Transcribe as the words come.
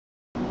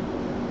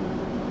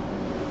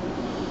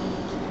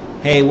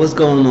Hey, what's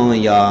going on,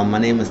 y'all? My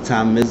name is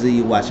Tom Mizza.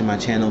 You're watching my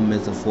channel,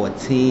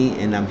 Mizza14,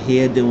 and I'm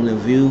here doing a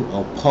review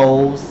of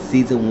Pose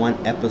Season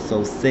 1,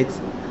 Episode 6,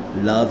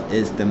 Love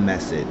is the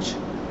Message.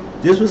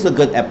 This was a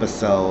good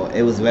episode.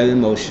 It was very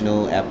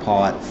emotional at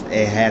parts.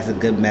 It has a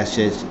good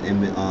message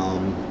and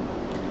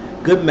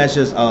good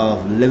message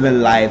of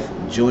living life,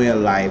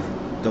 enjoying life.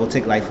 Don't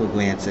take life for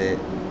granted.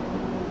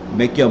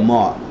 Make your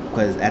mark,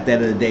 because at the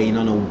end of the day, you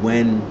don't know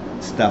when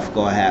stuff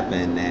gonna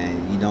happen,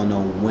 and you don't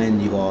know when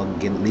you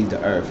gonna leave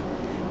the earth,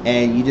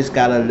 and you just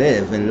gotta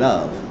live and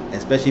love,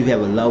 especially if you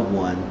have a loved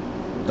one.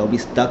 Don't be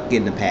stuck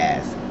in the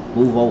past.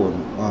 Move over.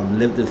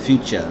 Live the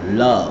future.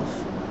 Love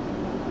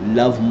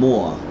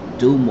more,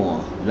 do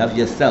more, love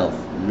yourself,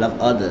 love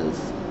others,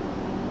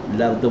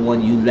 love the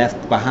one you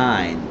left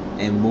behind,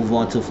 and move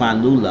on to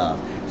find new love.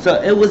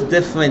 So it was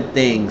different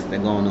things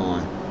that going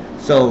on.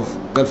 So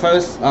the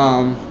first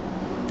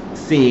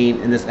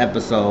scene in this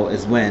episode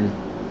is when,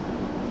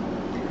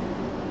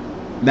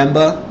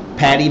 remember,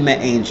 Patty met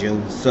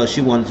Angel, so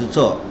she wanted to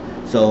talk.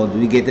 So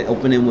we get the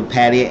opening with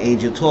Patty and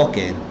Angel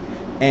talking,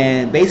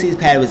 and basically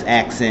Patty was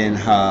asking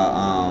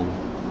her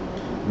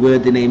where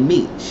did they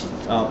meet.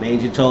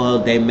 Angel told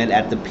her they met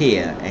at the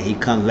pier, and he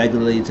comes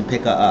regularly to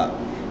pick her up.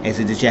 And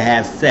said, did you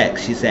have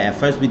sex? She said, at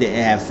first we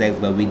didn't have sex,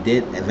 but we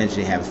did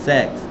eventually have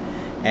sex.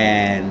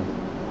 And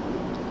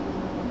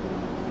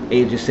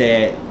Angel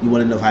said, you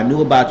want to know if I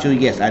knew about you?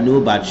 Yes, I knew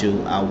about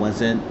you. I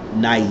wasn't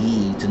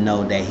naive to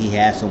know that he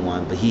had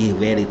someone, but he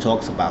rarely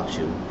talks about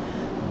you.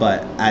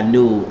 But I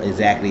knew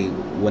exactly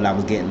what I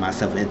was getting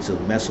myself into,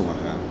 messing with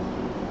her.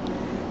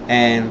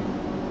 And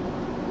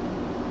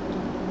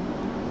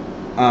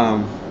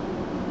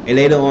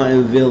later on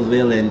in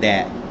revealing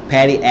that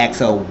Patty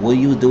asked her, what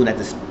you doing at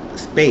the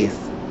space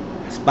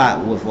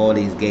spot with all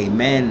these gay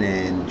men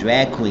and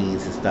drag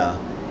queens and stuff.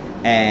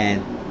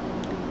 And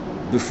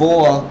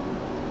before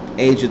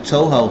Angel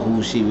told her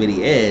who she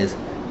really is,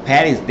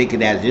 Patty's thinking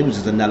that it was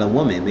just another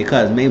woman,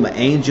 because maybe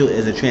Angel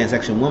is a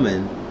transgender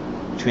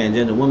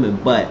woman,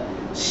 but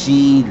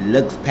she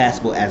looks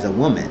passable as a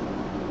woman.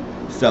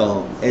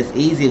 So it's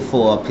easy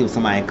for people,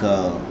 somebody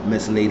could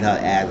mislead her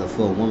as a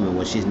full woman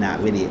when she's not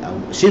really.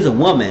 She's a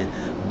woman,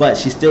 but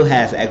she still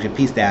has an extra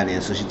piece down there.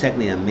 So she's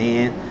technically a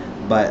man,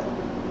 but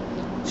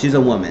she's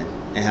a woman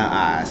in her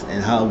eyes,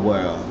 in her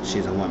world.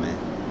 She's a woman,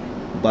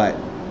 but.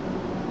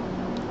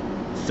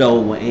 So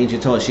when Angel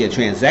told her she a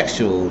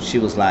transsexual, she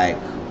was like,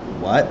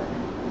 "What?"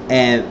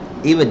 And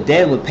even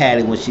then with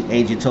Patty, when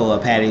Angel told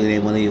her Patty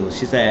didn't want to use,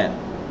 she said,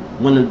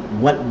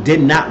 "What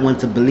did not want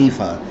to believe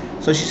her."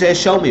 So she said,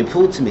 "Show me,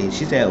 prove to me."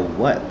 She said,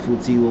 "What?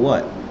 Prove to you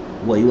what?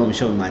 What, you want me to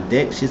show me my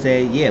dick?" She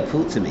said, "Yeah,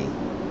 prove to me."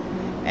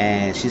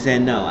 And she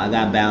said, "No, I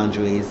got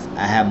boundaries.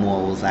 I have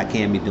morals. I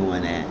can't be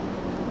doing that.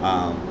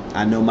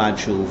 I know my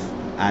truth.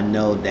 I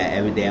know that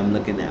every day I'm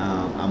looking at,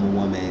 I'm a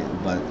woman,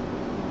 but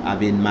I've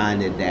been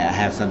minded that I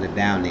have something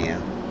down there."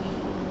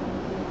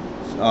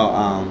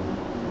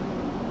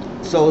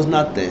 So it's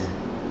nothing.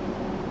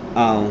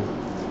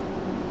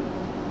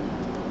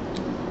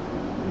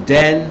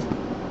 Then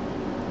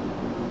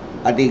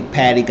I think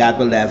Patty got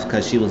the left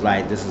because she was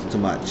like, "This is too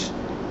much."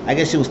 I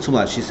guess she was too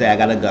much. She said, "I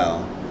gotta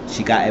go."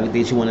 She got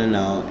everything she wanted to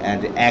know,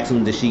 and asked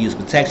him, "Did she use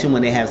protection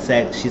when they have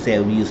sex?" She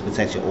said, "We use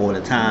protection all the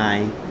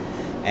time,"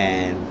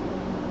 and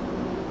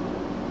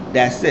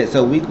that's it.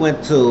 So we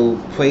went to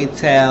Pray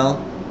Tell,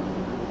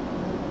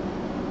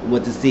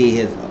 went to see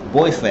his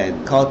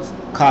boyfriend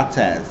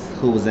Cortez,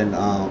 who was in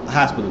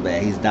hospital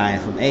bed. He's dying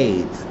from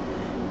AIDS.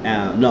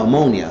 No,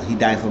 pneumonia. He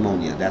died from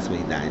pneumonia. That's what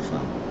he died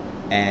from.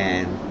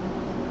 And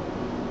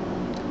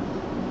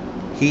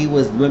he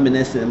was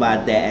reminiscing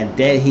about that. And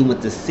then he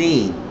went to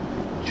sing,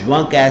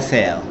 drunk as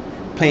hell,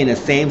 playing the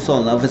same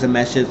song, "Love is a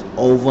Message,"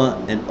 over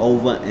and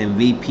over and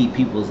repeat.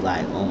 People's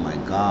like, "Oh my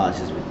gosh,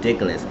 it's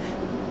ridiculous."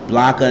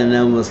 Blanca and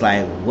them was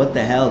like, "What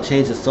the hell?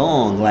 Change the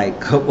song." Like,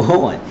 come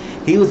on.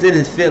 He was in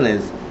his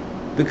feelings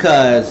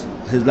because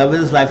his love of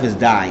his life is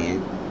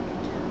dying.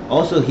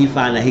 Also, he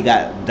found that he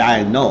got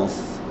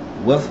diagnosed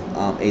with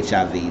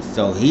HIV.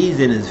 So he's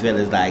in his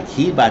feelings like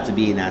he about to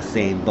be in that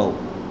same boat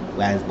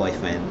with his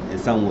boyfriend in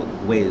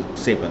some way,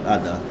 shape, or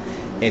other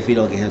if he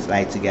don't get his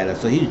life together.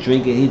 So he's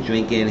drinking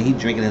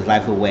his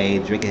life away,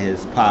 drinking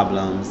his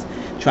problems,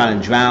 trying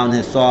to drown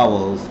his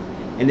sorrows.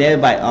 And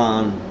everybody,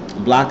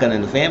 Blanca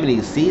and the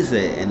family sees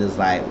it and is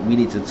like, we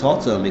need to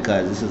talk to him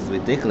because this is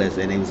ridiculous.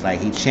 And it was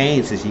like he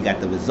changed since he got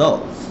the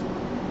results.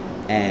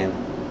 And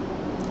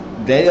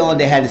later on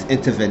they had this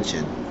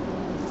intervention.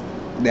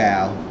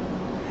 Now,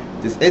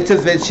 this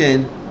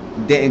intervention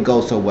didn't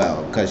go so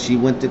well because she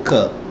went to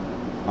cook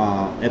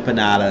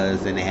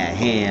empanadas and they had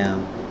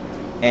ham,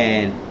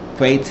 and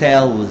Pray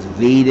Tell was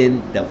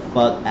reading the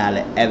fuck out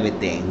of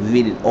everything. We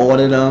reading all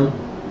of them.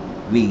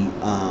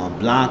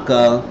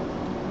 Blanca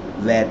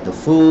read the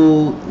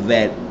food,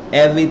 read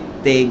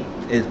everything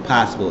is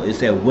possible. It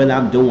said what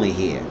I'm doing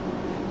here.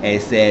 And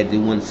it said they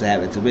wanted to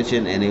have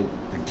intervention, and the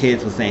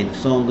kids were saying the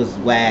song was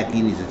whack,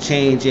 you need to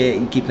change it,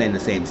 you keep playing the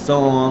same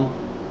song.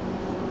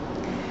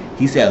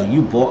 He said,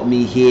 "You brought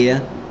me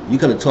here, you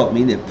could have taught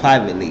me this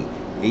privately."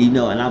 And,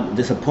 and I'm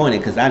disappointed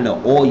because I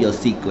know all your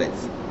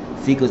secrets,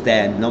 secrets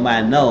that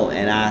nobody know,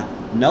 and I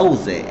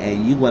knows it,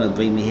 and you want to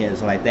bring me here and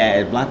stuff like that.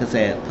 And Blanca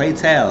said, pray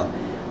tell,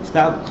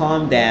 stop,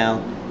 calm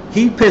down.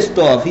 He pissed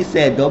off. He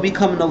said, don't be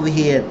coming over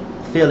here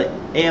feeling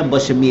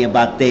ambushing me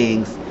about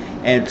things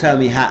and telling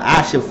me how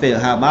I should feel,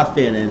 how my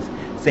feelings,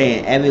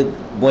 saying every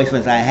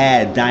boyfriend I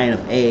had dying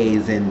of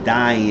AIDS and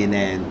dying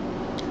and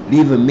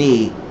leaving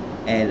me,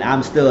 and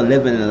I'm still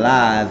living and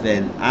alive,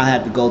 and I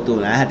had to go through,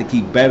 and I had to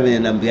keep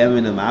burying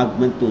them. I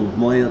went through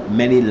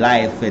many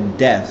life and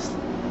deaths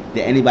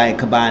that anybody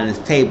could buy on this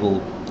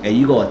table, and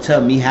you gonna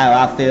tell me how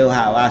I feel,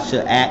 how I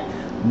should act?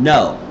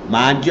 No,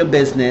 mind your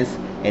business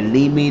and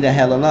leave me the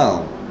hell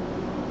alone.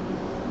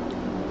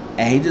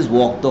 And he just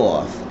walked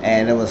off,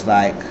 and it was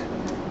like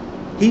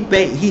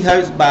he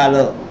hurts by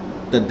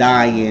the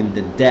dying,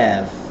 the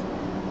death,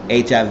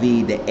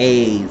 HIV, the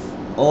AIDS,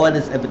 all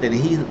this everything.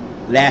 He's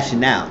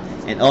lashing out,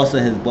 and also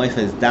his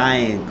boyfriend's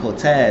dying,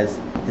 Cortez,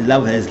 his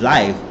love of his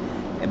life,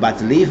 about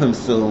to leave him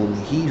soon.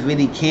 He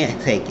really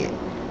can't take it,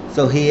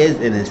 so he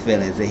is in his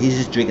feelings, and he's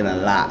just drinking a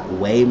lot,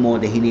 way more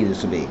than he needed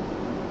to be.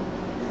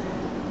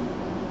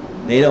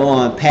 Later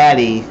on,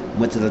 Patty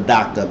went to the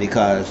doctor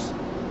because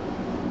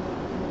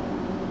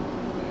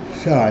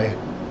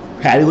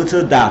Patty went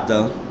to the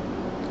doctor,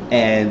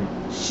 and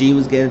she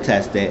was getting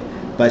tested,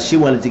 but she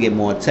wanted to get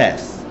more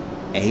tests.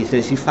 And he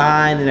said she's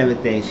fine and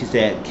everything. She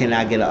said, can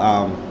I get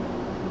a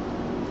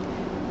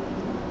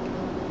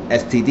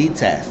STD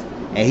test?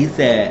 And he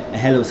said a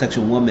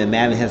heterosexual woman,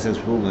 married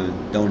heterosexual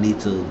woman, don't need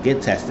to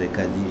get tested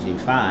because usually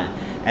fine.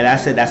 And I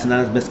said that's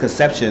another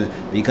misconception.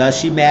 Because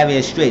she married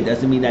and straight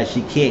doesn't mean that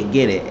she can't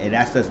get it. And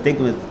that's the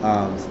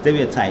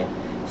stereotype,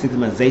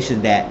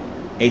 stigmatization that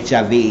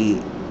HIV,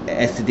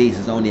 STDs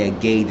is only a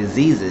gay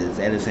diseases.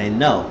 And it's saying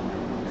no,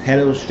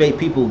 hetero straight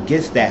people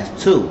gets that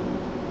too.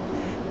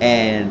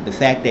 And the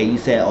fact that you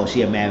said, oh,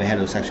 she a married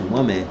heterosexual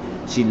woman,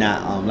 she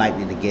not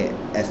likely to get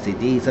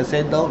STDs. I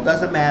said, no,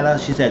 doesn't matter.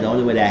 She said the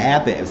only way that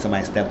happen if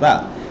somebody step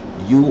up,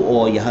 you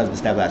or your husband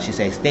step up. She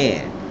said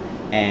stand.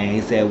 And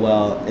he said,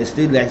 well, it's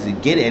still likely to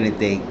get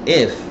anything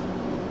if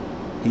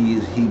he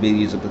been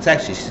using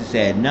protection. She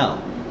said no.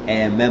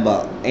 And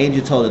remember,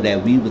 Angel told her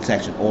that we use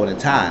protection all the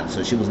time,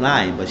 so she was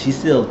lying, but she's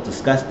still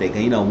disgusting.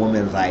 And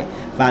women like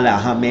find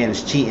out her man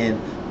is cheating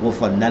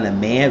with another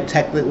man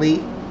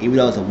technically, even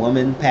though it's a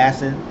woman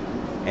passing,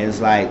 and it's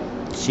like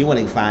she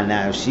wouldn't find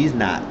out if she's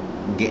not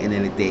getting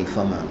anything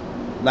from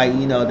him. Like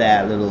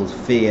that little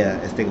fear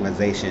and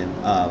stigmatization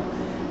of,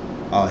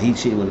 oh, he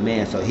cheated with a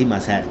man, so he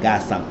must have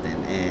got something,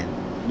 and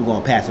you're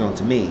gonna pass it on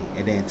to me,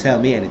 and then tell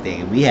me anything,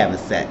 and we having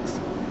sex.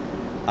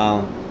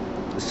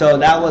 So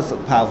that was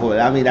powerful.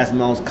 I mean, that's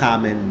most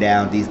common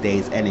down these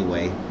days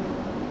anyway,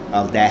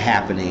 of that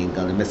happening,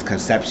 of the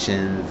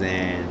misconceptions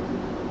and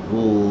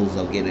rules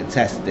of getting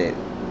tested.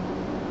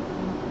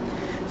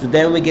 So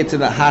then we get to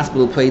the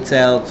hospital. Pray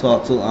tell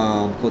talked to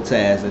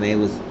Cortez, and they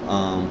was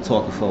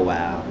talking for a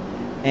while,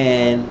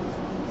 and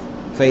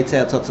Pray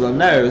tell talked to the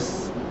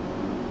nurse,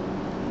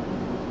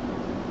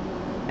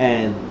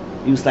 and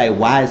he was like,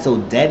 why is it so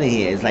dead in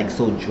here? It's like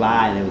so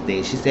dry and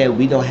everything. She said,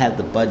 we don't have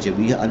the budget,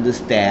 we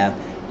understaffed,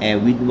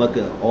 and we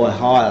working all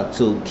hard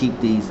to keep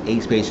these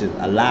AIDS patients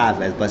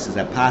alive as much as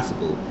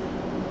possible,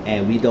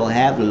 and we don't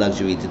have the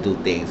luxury to do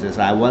things. It's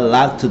like, I would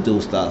love to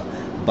do stuff,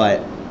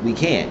 but we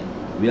can't.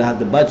 We don't have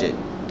the budget.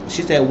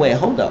 She said, wait,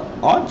 hold up,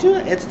 aren't you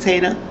an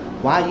entertainer?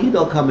 Why you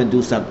don't come and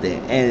do something?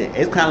 And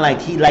it's kind of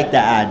like he liked the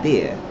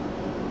idea.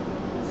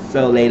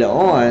 So later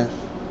on,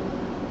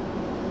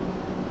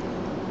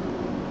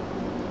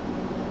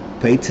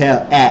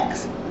 Paytel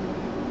asks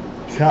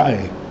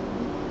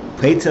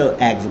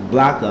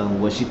Blanca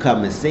when she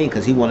come and sing,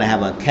 because he want to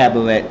have a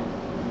cabaret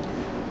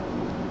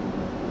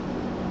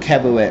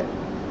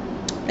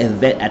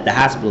event at the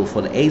hospital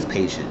for the AIDS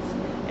patients.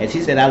 And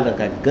she said, that looked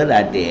like a good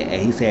idea.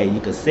 And he said, you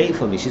could sing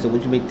for me. She said,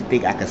 what you make you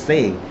think I could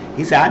sing?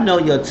 He said, I know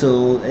your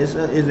tune. It's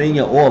in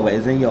your aura.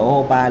 It's in your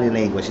whole body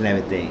language and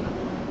everything.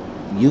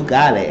 You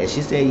got it. And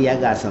she said, yeah, I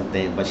got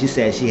something. But she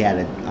said she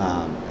had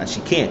she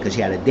can't, because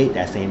she had a date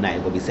that same night.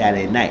 It was going to be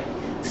Saturday night.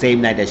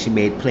 Same night that she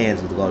made plans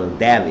to go to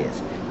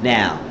Darius.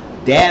 Now,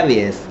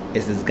 Darius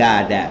is this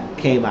guy that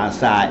came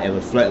outside and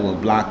was flirting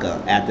with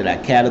Blanca after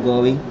that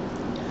category.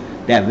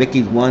 That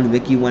Ricky won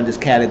this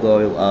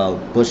category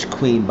of Bush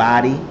Queen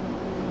Body.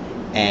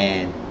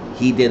 And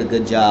he did a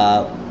good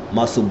job,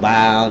 muscle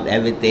bound,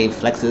 everything,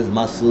 flexed his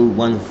muscle,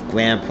 won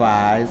grand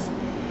prize.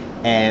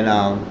 And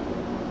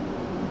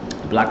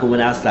Blanca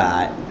went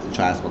outside to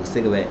try to smoke a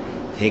cigarette.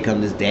 Here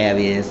comes this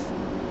Darius,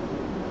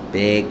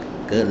 big,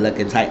 good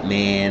looking type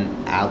man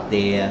out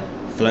there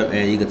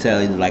flirting. You could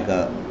tell he's like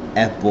a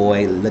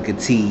F-boy looking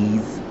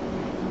tease,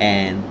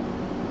 and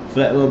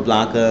flirting with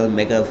Blanca,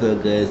 make her feel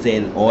good,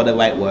 saying all the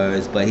right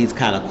words, but he's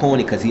kind of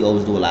corny because he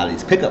always do a lot of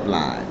these pickup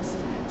lines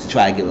to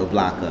try to get with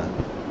Blanca.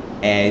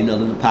 And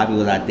Little Poppy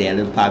was out there.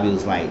 Little Poppy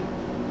was like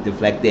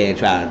deflected and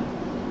trying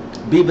to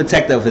be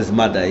protective of his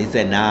mother. He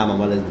said, nah, my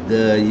mother's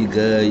good,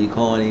 you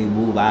corny,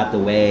 move out the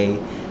way,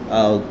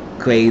 oh,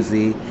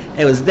 crazy.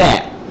 It was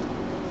that.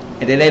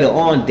 And then later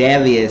on,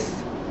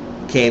 Darius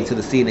came to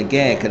the scene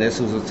again, because this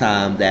was a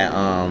time that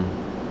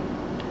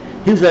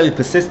he was very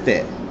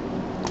persistent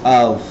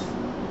of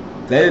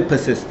very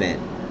persistent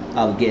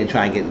of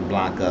trying to get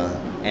Blanca,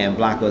 and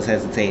Blanca was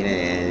hesitating,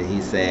 and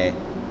he said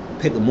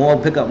pick more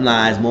pickup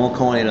lines, more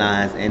corny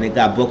lines, and it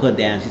got broke her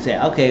down. She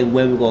said, okay,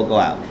 when we gonna go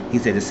out? He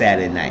said the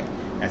Saturday night.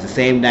 That's the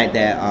same night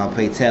that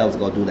Praytel was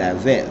gonna do that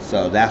event,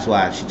 so that's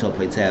why she told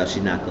Praytel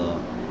she's not gonna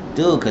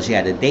do it, because she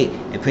had a date.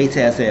 And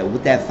Praytel said,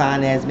 with that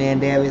fine ass man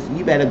Darius,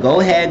 you better go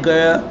ahead,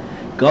 girl.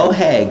 Go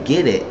ahead,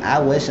 get it. I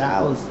wish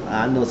I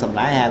know something.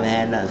 I haven't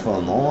had nothing for a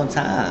long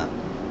time.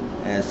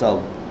 And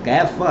so,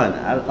 have fun.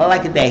 I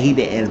like it that he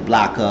didn't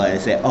block her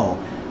and say, oh,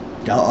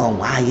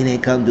 why you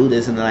didn't come do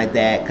this and like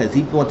that. Because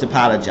he wants to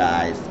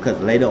apologize. Because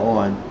later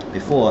on,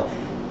 before,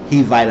 he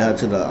invited her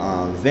to the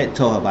event,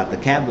 told her about the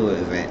cabaret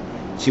event.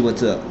 He went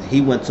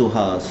to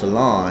her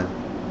salon,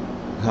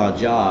 her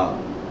job,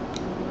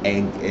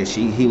 and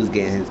he was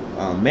getting his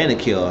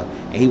manicure,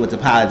 and he went to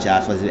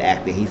apologize for his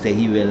acting. He said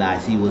he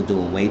realized he was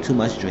doing way too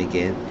much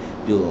drinking,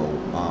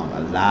 doing a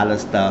lot of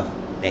stuff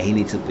that he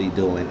needs to be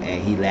doing,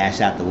 and he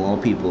lashed out the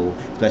wrong people,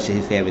 especially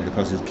his family, the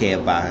person who cared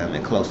about him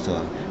and close to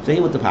him. So he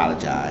went to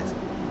apologize,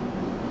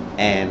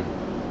 and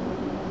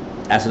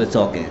that's what they're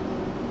talking.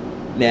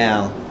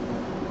 Now,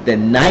 the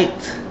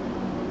night,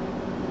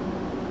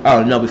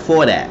 oh no,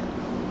 before that,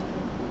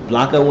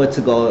 Blanca went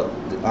to go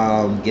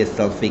get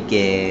some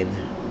freaking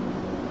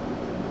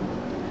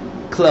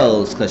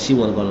clothes because she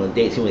wanted to go on a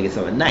date. She wanted to get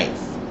something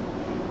nice.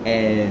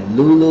 And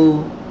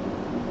Lulu,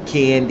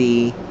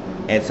 Candy,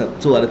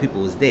 and two other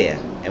people was there.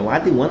 And I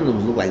think one of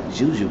them looked like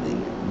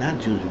Jujubee. Not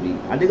Jujubee.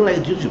 I think it looked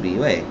like Jujubee.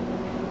 Wait.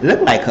 It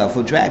looked like her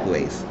from Drag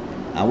Race.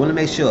 I want to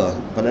make sure,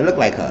 but it looked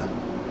like her.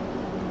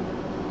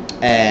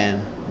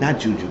 And not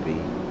Jujubee.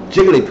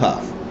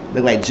 Jigglypuff.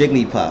 Looked like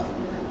Jigglypuff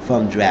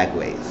from Drag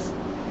Race.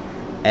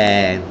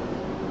 And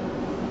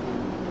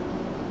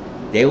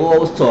they were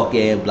always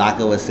talking.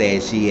 Blanca was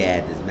saying she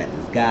had met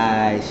this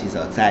guy. She's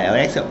so excited. And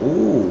they said,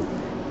 "Ooh,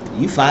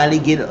 you finally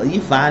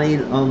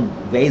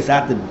raised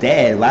out the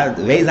dead,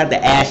 raised out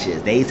the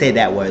ashes." They said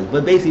that word,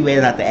 but basically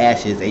raised out the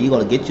ashes, and you're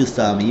gonna get you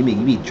some. And you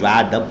be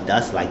dried up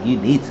dust like you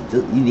need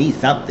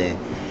something.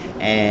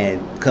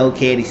 And Cold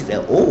Candy, she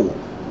said, "Oh,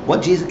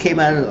 what Jesus came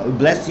out and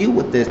blessed you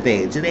with this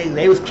thing?" So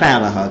they was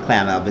clowning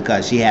her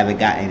because she haven't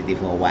got anything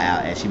for a while,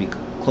 and she be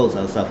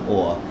closing herself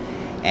off.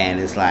 And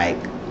it's like,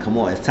 come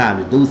on, it's time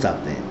to do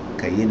something,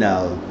 cause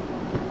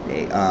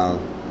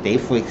they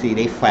freaky,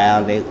 they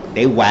foul,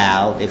 they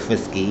wild, they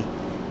frisky,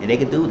 and they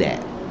can do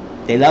that.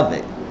 They love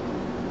it.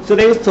 So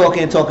they was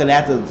talking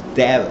after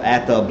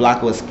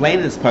Blanca was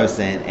explaining this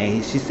person,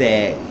 and she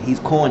said he's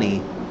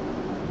corny,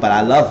 but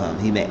I love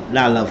him.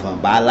 Not love him,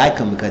 but I like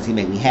him because he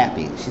make me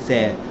happy. She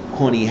said,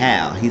 corny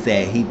how? He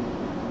said he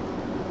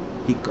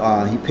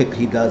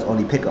does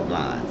only pickup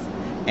lines,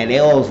 and they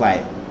all was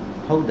like,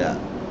 hold up.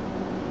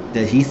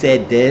 That he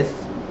said this,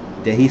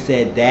 that he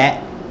said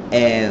that,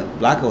 and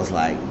Blanca was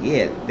like,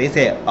 yeah. They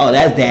said, oh,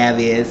 that's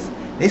Darius.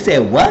 They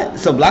said, what?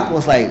 So Blanca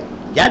was like,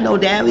 y'all know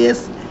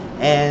Darius?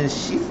 And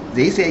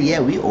they said, yeah,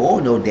 we all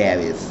know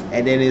Darius.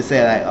 And then they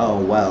said like, oh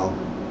well,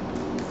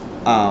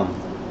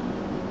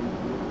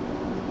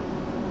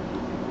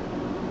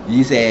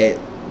 she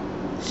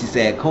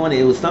said, corny,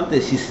 it was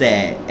something she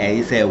said, and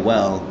he said,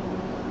 well,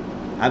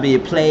 I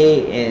mean,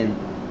 play and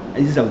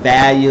it's a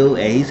value,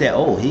 and he said,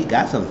 oh, he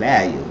got some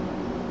value.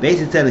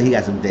 Basically telling he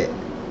got some dick.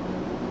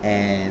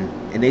 And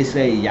they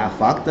say, y'all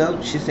fucked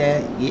up? She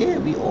said, yeah,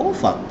 we all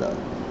fucked up.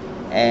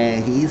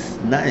 And he's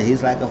nothing.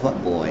 He's like a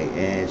fuckboy.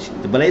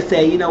 But they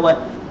say, you know what?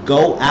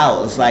 Go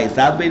out. It's like,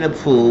 stop being a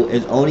fool.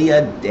 It's only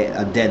a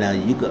dinner.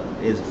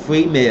 It's a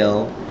free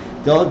meal.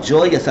 Don't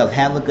enjoy yourself.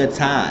 Have a good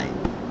time.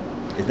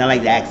 It's not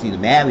like they ask you to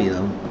marry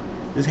them.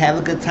 Just have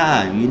a good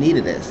time. You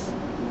needed this.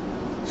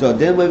 So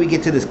then when we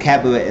get to this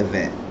cabaret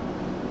event,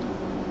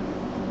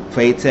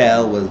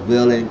 Praytel was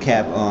willing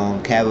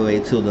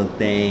cabaret to the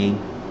thing.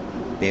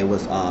 They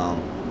was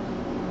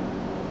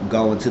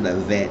going to the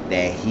event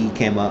that he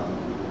came up,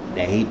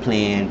 that he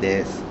planned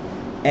this,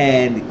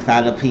 and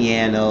found a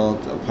piano,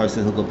 a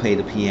person who could play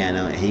the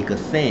piano, and he could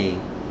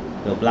sing.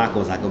 The Blanca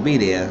was not gonna be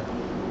there.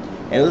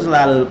 And it was a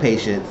lot of the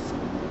patience.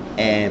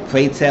 And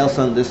Praytel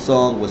sung this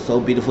song, was so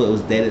beautiful. It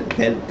was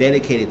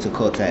dedicated to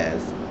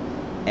Cortez,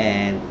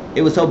 and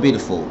it was so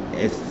beautiful.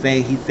 He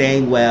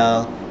sang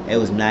well. It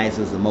was nice.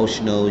 It was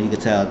emotional. You could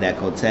tell that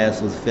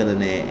Cortez was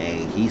feeling it,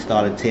 and he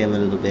started tearing a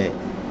little bit.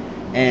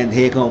 And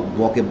here come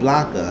Walking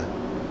Blanca,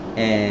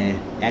 and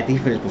after he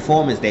finished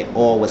performance, they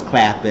all was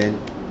clapping.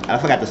 I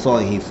forgot the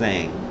song he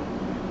sang,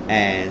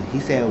 and he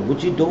said,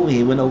 "What you doing?"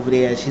 He went over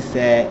there. She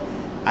said,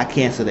 "I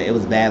canceled it. It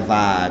was bad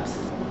vibes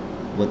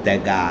with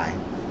that guy,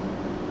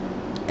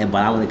 but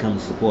I want to come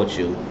to support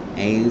you."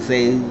 And he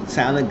said,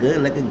 "Sounding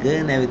good, looking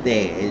good, and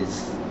everything.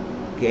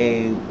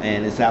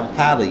 I'm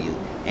proud of you."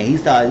 And he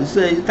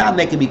started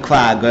making me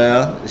cry,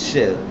 girl.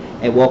 Shit.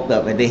 And walked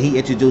up, and then he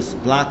introduced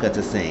Blanca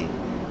to sing.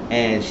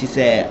 And she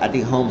said, I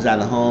think Home's Out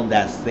of Home,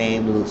 that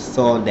same little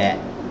song that,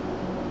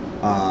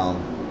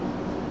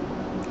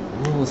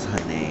 what was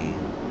her name?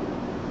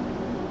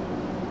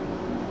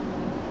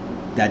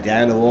 that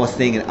Diana Ross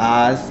singing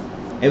Oz.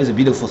 It was a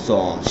beautiful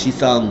song. She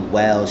sung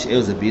well. It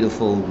was a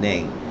beautiful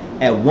thing.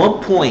 At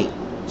one point,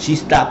 she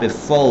stopped and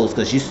froze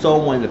because she saw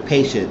one of the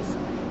patients,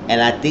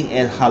 and I think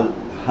in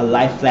her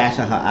life flashed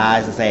in her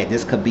eyes and said,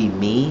 "This could be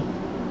me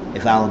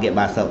if I don't get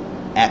myself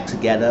act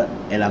together."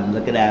 And I'm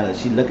looking at her.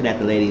 She looking at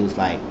the lady. Who was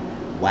like,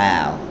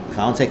 "Wow, if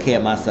I don't take care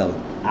of myself,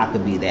 I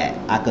could be that.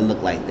 I could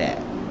look like that."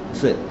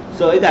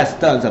 So it got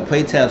stunned. So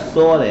Paytel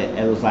saw it and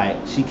it was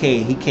like he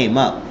came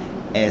up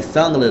and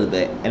sung a little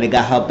bit, and it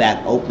got her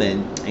back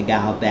open and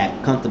got her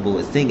back comfortable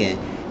with singing,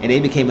 and they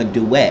became a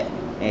duet.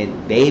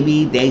 And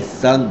baby, they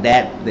sung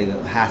the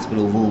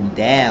hospital room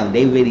down.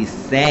 They really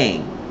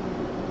sang.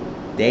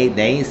 They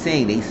didn't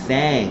sing, they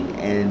sang,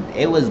 and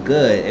it was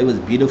good. It was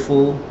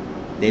beautiful.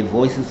 Their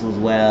voices was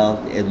well.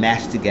 It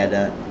matched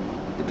together.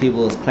 The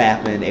people was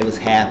clapping. They was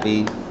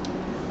happy.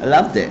 I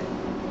loved it.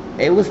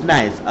 It was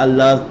nice. I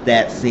loved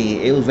that scene.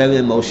 It was very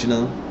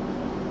emotional.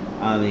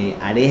 I mean,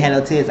 I didn't have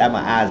no tears out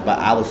my eyes, but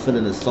I was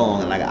feeling the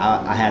song. Like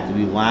I had to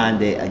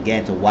rewind it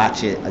again to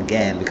watch it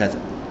again because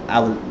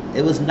I was.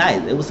 It was nice.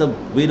 It was a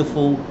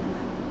beautiful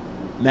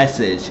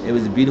message. It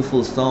was a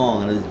beautiful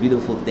song, and it was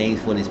beautiful things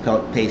for these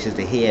patients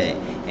to hear it,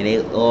 and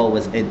they all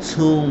was in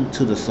tune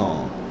to the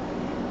song,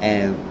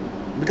 and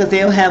because they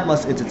don't have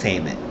much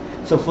entertainment.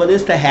 So for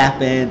this to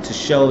happen, to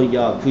show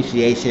your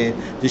appreciation,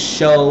 to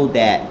show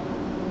that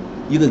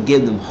you could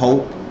give them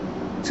hope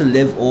to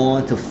live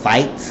on, to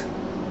fight,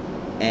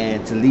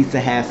 and to at least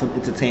to have some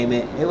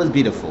entertainment, it was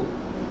beautiful.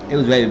 It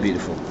was very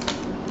beautiful.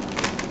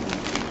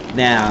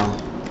 Now,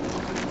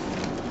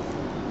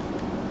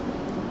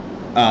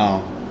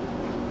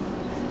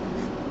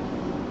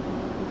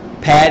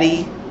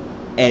 Patty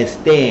and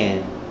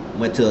Stan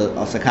went to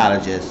a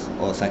psychologist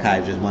or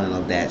psychiatrist, one of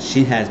them that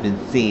she has been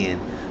seeing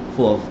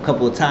for a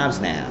couple of times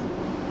now,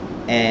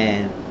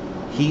 and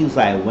he was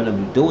like, "What are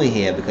you doing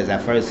here?" Because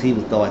at first he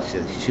was thought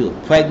she was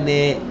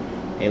pregnant,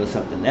 it was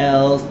something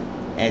else,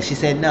 and she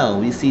said, "No,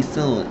 we see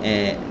soon."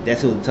 And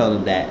that's who told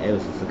him that it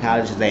was a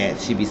psychologist that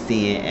she be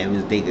seeing, and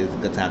we think it's a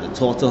good time to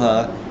talk to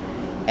her.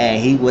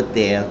 And he went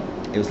there.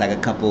 It was like a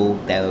couple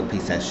therapy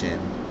session,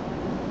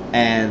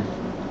 and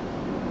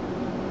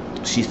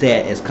she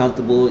said it's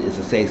comfortable, it's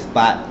a safe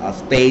spot, a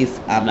space.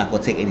 I'm not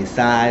gonna take any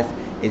sides.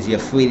 You're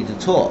free to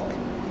talk.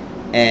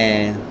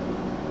 And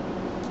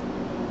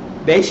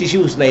basically, she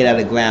was laid out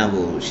of ground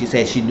rules. She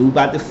said she knew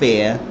about the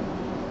fair.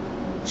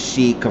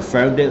 She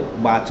confirmed it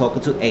by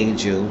talking to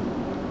Angel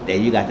that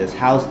you got this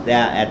house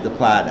down at the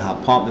plot, her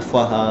apartment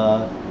for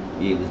her.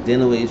 You was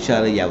dealing with each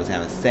other. Y'all was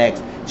having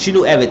sex. She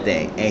knew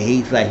everything, and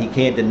he's like he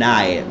can't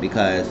deny it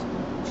because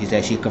she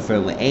said she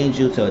confirmed with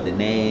Angel, told the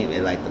name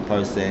and like the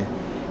person.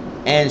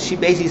 And she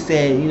basically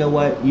said, you know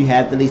what, you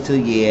have at least 2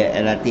 years,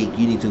 and I think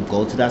you need to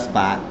go to that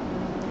spot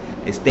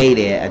and stay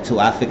there until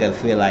I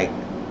feel like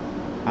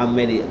I'm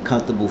really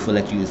comfortable for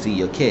let you see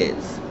your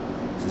kids.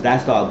 So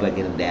that started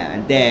breaking him down.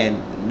 And then,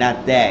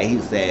 not that, he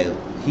said,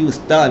 he was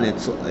stunned, and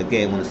so,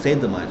 again, want to say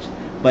too much.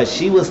 But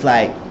she was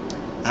like,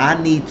 I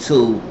need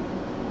to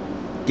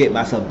get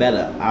myself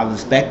better. I'm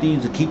expecting you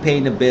to keep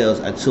paying the bills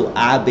until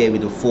I be able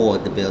to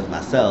afford the bills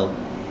myself.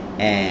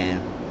 And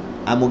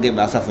I'm going to get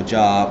myself a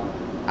job.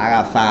 I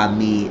gotta find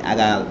me. I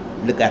gotta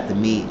look after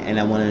me, and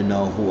I want to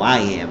know who I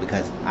am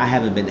because I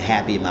haven't been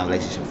happy in my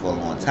relationship for a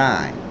long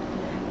time.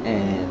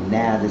 And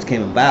now this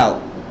came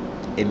about,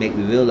 it made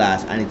me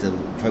realize I need to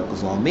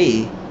focus on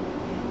me.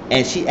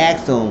 And she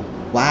asked him,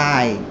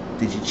 "Why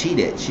did you cheat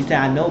it?" She said,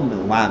 "I know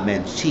why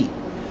men cheat,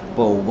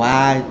 but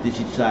why did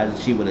you try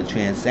to cheat with a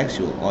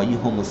transsexual? Are you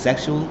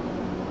homosexual?"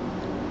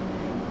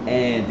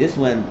 And this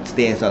one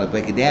Stan started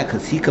breaking down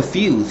because he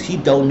confused. He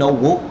don't know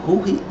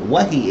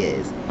what he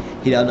is.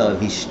 He don't know if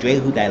he's straight,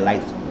 who that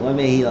likes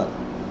women. He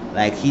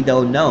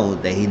don't know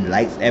that he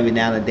likes every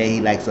now and then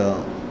he likes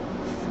a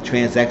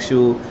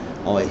transsexual,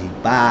 or is he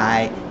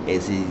bi?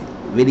 Is he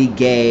really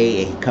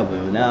gay? And he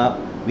covering up?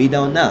 We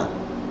don't know.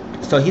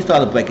 So he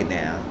started breaking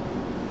down.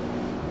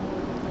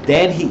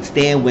 Then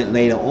Stan went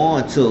later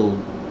on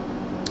to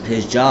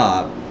his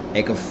job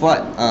and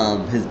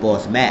confront his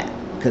boss Matt,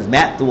 because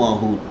Matt the one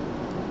who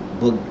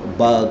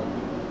bugged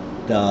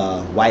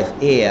the wife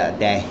ear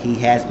that he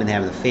has been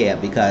having an affair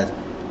because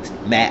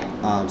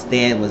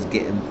Stan was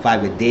getting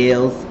private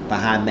deals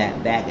behind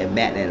Matt's back, and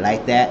Matt didn't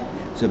like that.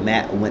 So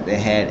Matt went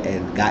ahead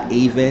and got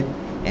even,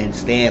 and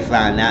Stan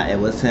found out it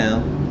was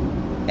him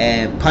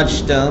and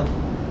punched him.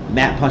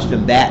 Matt punched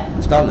him back,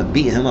 started to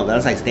beat him up. I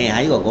was like, Stan,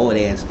 how you gonna go over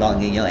there and start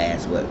getting your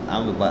ass whipped?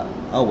 I'm about,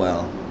 oh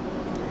well.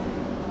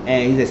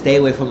 And he said, stay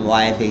away from the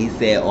wife. And he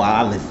said,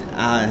 I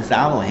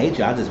don't hate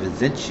you, I just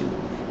resent you.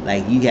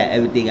 Like, you got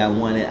everything I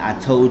wanted. I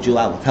told you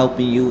I was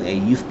helping you,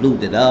 and you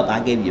flued it up. I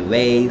gave you a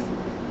raise.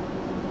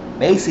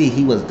 Basically,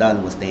 he was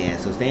done with Stan.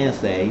 So Stan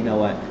said, you know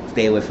what,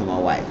 stay away from my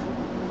wife.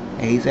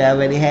 And he said, I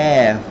already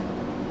have.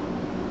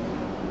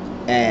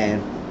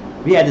 And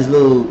we had this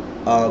little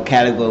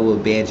category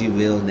with Benji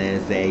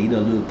Realness and, you know,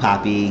 little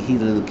Poppy,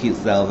 he's a little cute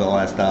self and all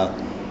that stuff.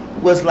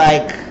 It was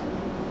like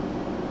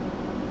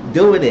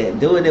doing it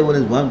with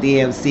his Run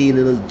DMC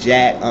little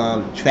Jack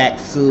track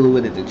suit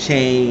with the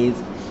chains,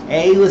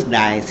 And he was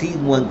nice. He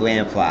won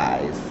grand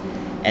prize.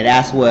 And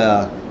that's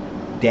where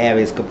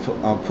Darius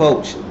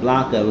approached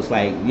Blanca. It was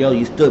like, yo,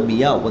 you stood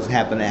me up. What's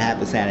happened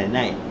Saturday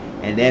night?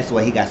 And that's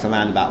where he got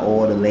surrounded by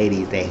all the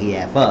ladies that he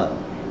had fucked.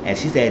 And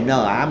she said,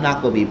 no, I'm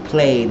not going to be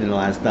played and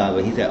all that stuff.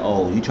 But he said,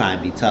 oh, you trying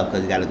to be tough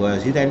because you got to go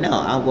in. She said, no,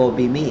 I'm going to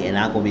be me and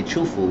I'm going to be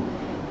truthful.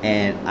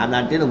 And I'm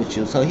not dealing with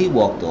you. So he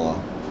walked off.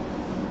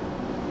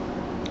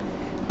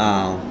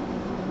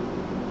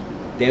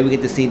 Then we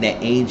get to see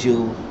that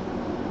Angel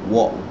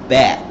walk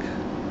back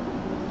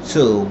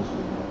to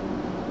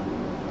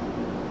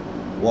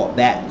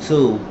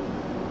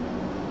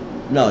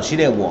no, she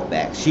didn't walk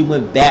back. She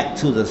went back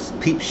to the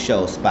peep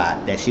show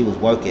spot that she was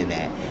working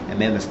at. And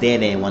remember,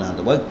 Stan didn't want her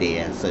to work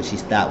there, so she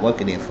stopped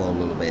working there for a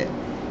little bit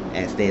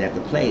and stayed at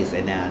the place.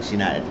 And now she's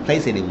not at the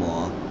place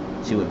anymore.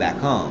 She went back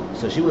home.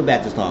 So she went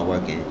back to start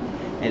working.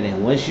 And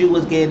then when she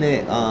was getting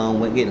it,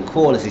 getting the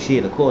call, she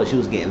had a call, she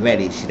was getting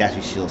ready. That's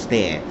when she was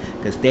Stan,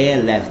 because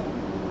Stan left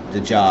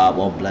the job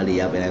all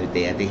bloody up and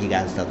everything. I think he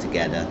got his stuff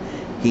together.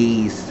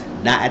 He's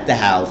not at the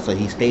house, so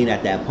he's staying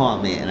at the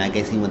apartment, and I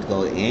guess he went to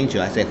go to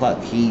Angel. I said,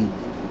 fuck, he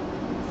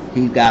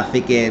got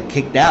freaking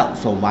kicked out,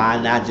 so why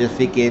not just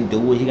freaking do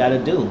what he gotta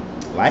do,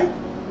 right?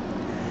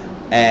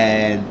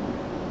 And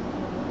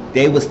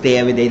they were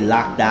staring, they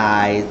locked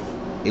eyes,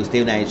 they were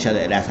staring at each other,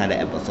 and that's how the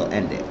episode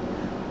ended.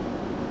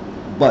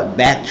 But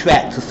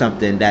backtrack to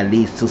something that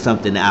leads to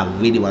something that I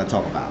really want to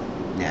talk about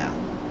now.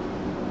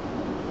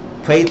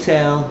 Pray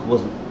Tell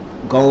was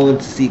going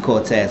to see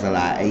Cortez a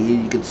lot,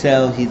 and you can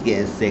tell he's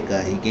getting sicker,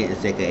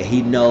 and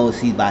he knows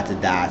he's about to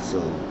die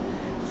soon.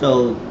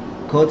 So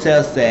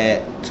Cortez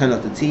said, turn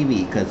off the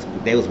TV, because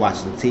they was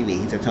watching the TV.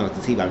 He said, turn off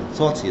the TV, I want to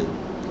talk to you.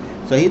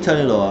 So he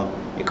turned it off,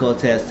 and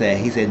Cortez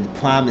said,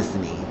 promise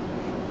me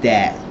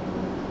that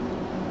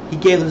he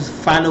gave his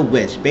final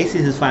wish,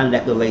 basically his final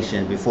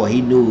declaration before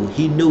he knew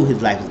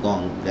his life was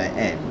going to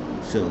end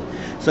soon.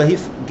 So he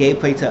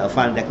gave Pray Tell a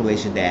final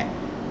declaration that,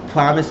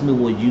 promise me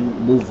when you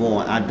move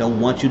on, I don't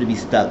want you to be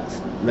stuck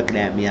looking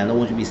at me. I don't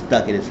want you to be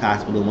stuck in this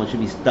hospital. I want you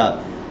to be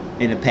stuck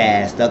in the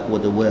past, stuck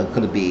with the world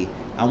could be.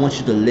 I want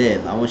you to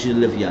live. I want you to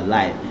live your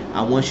life.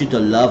 I want you to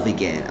love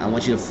again. I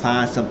want you to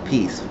find some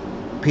peace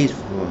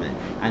from it.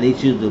 I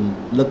need you to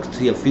look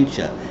to your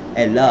future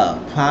and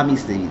love.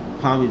 Promise you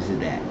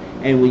that.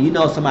 And when you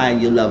know somebody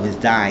you love is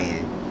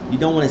dying, you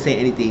don't want to say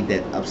anything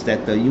that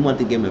upsets them. You want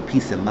to give them a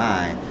peace of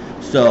mind.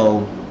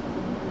 So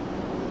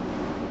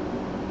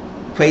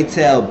Pray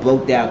Tell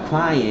broke down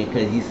crying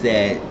because he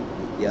said,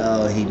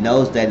 yo, he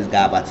knows that his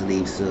guy about to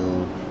leave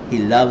soon. He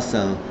loves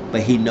him,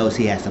 but he knows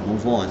he has to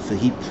move on. So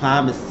he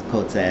promised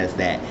Cortez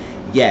that,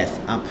 yes,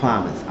 I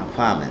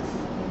promise.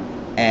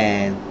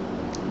 And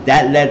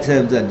that led to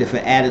him to a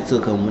different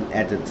attitude. Cause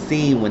at the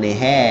scene when they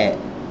had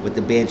with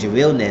the band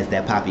Realness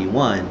that Poppy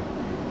won,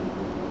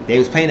 they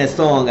was playing that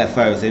song at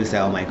first. They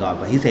said, oh my God.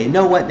 But he said, you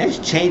know what? Let's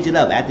change it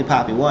up. After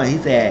Poppy won, he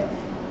said,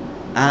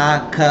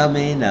 I'm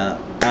coming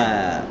up.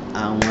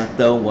 I want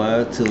the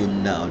world to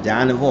know.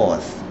 John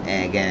Divorce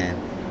again.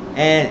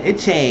 And it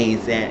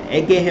changed, and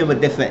it gave him a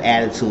different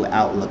attitude,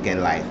 outlook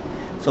in life.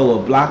 So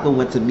when Blanca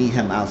went to meet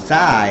him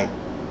outside,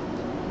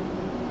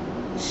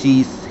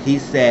 he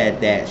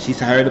said that she's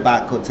heard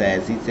about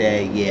Cortez. He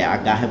said, yeah, I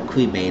got him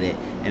cremated,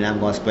 and I'm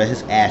going to spread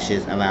his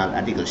ashes around,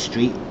 I think, a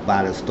street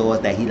by the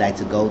stores that he liked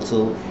to go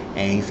to.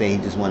 And he said he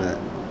just want to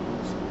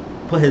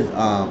put his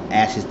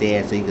ashes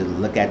there so he could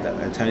look at the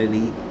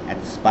eternity,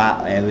 at the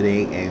spot,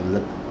 everything, and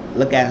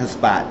look at his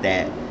spot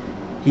that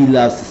he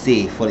loves to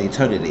see for the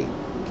eternity.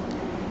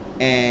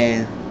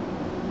 And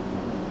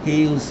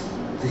he was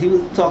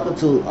talking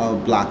to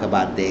Blanca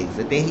about things,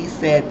 and then he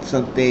said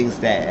some things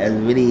that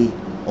really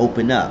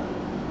opened up.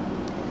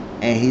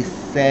 And he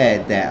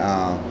said that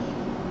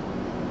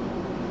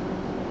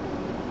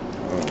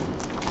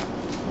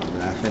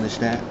did I finish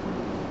that?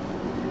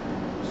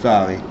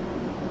 Sorry.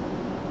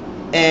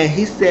 And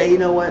he said, you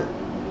know what?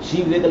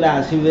 She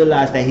realized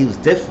that he was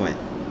different.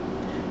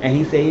 And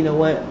he said, you know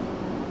what?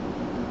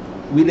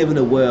 We live in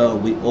a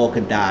world we all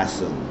could die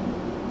soon.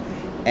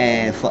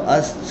 And for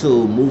us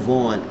to move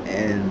on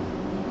and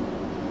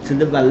to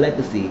live our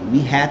legacy, we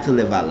had to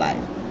live our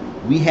life.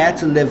 We had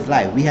to live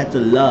life. We had to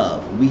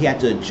love. We had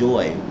to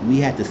enjoy. We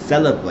had to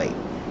celebrate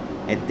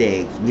and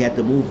things. We had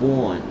to move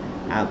on.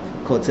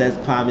 Cortez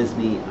promised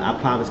me. I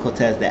promised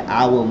Cortez that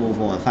I will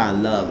move on,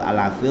 find love.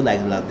 I feel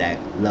like love that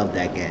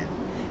again.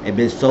 It's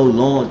been so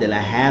long that I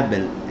have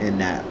been in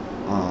that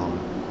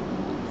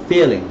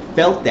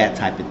felt that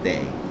type of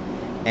thing,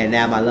 and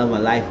now my love of my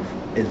life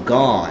is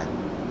gone.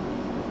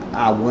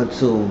 I want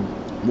to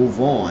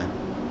move on,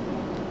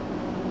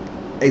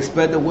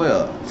 spread the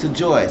world, to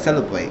joy,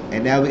 celebrate.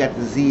 And now we got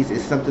the disease.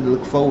 It's something to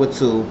look forward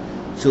to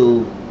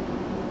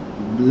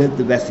live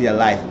the rest of your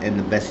life and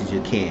the best as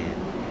you can,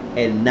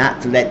 and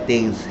not to let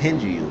things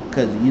hinder you,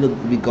 because you'll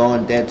be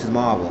gone dead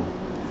tomorrow,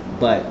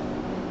 but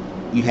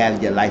you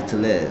have your life to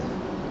live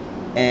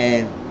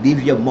and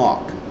leave your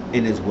mark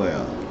in this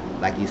world.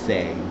 Like you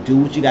say, do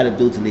what you got to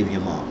do to leave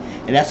your mark.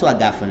 And that's what I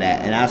got from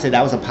that. And I said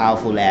that was a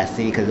powerful last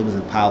scene because it was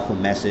a powerful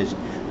message.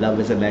 Love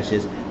is a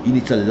message. You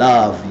need to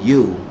love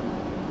you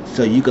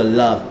so you can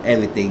love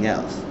everything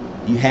else.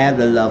 You have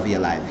the love of your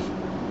life.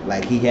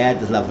 Like he had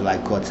this love of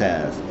like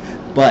Cortez.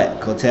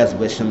 But Cortez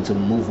wished him to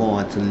move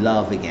on to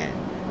love again,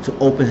 to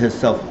open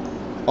his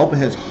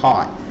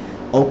heart,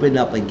 open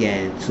up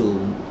again, to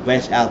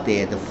branch out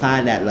there, to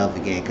find that love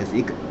again, because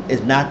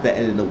it's not the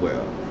end of the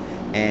world.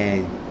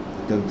 And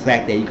the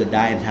fact that you could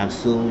die anytime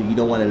soon, you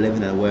don't want to live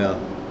in a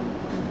world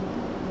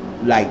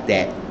like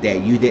that,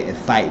 that you didn't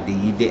fight, that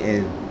you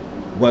didn't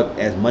work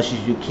as much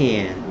as you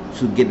can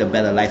to get a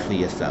better life for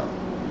yourself.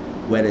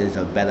 Whether it's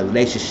a better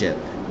relationship,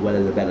 whether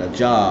it's a better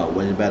job,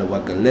 whether it's a better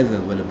work of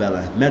living, whether it's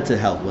better mental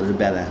health, whether it's a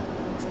better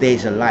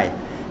stage of life.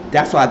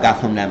 That's what I got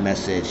from that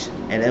message.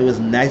 And it was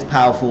a nice,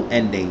 powerful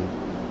ending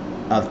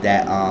of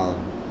that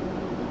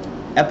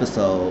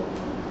episode,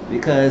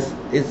 because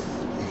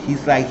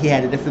he's like, he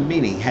had a different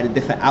meaning, had a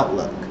different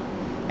outlook.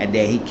 And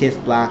then he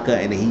kissed Blanca,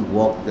 and then he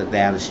walked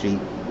down the street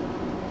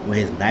with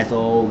his nice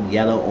old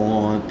yellow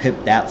on,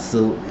 pimped out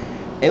suit.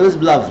 It was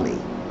lovely,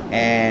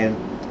 and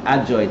I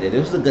enjoyed it. It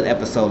was a good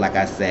episode, like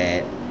I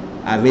said.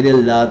 I really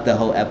loved the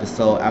whole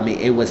episode. I mean,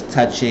 it was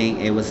touching.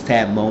 It was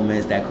sad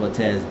moments that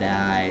Cortez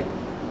died,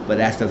 but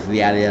that's the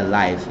reality of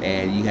life,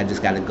 and you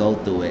just got to go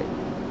through it.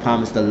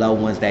 Promise the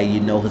loved ones that you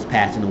know who's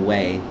passing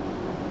away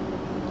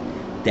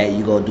that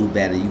you're going to do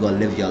better. You're going to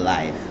live your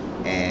life,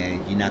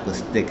 and you're not going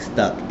to stick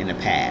stuck in the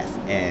past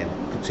and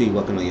continue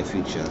working on your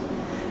future.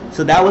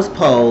 So that was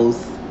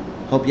Pose.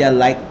 Hope y'all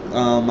like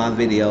my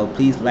video.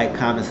 Please like,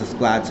 comment,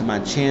 subscribe to my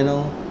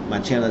channel. My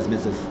channel is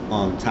Mr.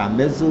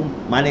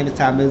 Tamizu. My name is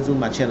Tamizu.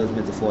 My channel is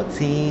Mr.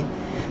 14.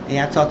 And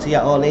I'll talk to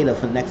y'all all later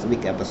for next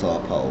week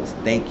episode of Pose.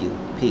 Thank you.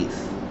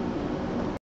 Peace.